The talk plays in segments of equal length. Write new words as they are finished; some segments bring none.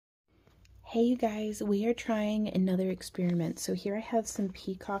Hey you guys, we are trying another experiment. So here I have some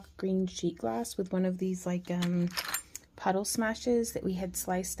peacock green sheet glass with one of these puddle smashes that we had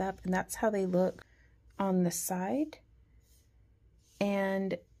sliced up, and that's how they look on the side.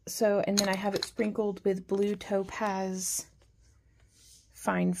 And then I have it sprinkled with blue topaz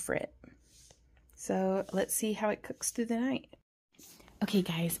fine frit. So let's see how it cooks through the night. Okay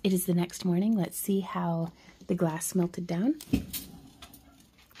guys, it is the next morning. Let's see how the glass melted down.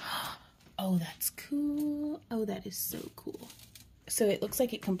 Oh, that's cool. Oh, that is so cool. So it looks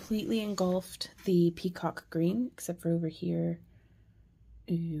like it completely engulfed the peacock green, except for over here.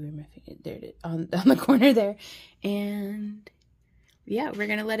 Ooh, where am I thinking? There it is, on the corner there. And yeah, we're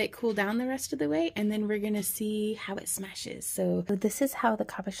gonna let it cool down the rest of the way, and then we're gonna see how it smashes. So this is how the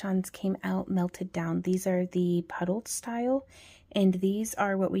cabochons came out melted down. These are the puddled style, and these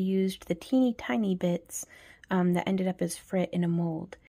are what we used, the teeny tiny bits that ended up as frit in a mold.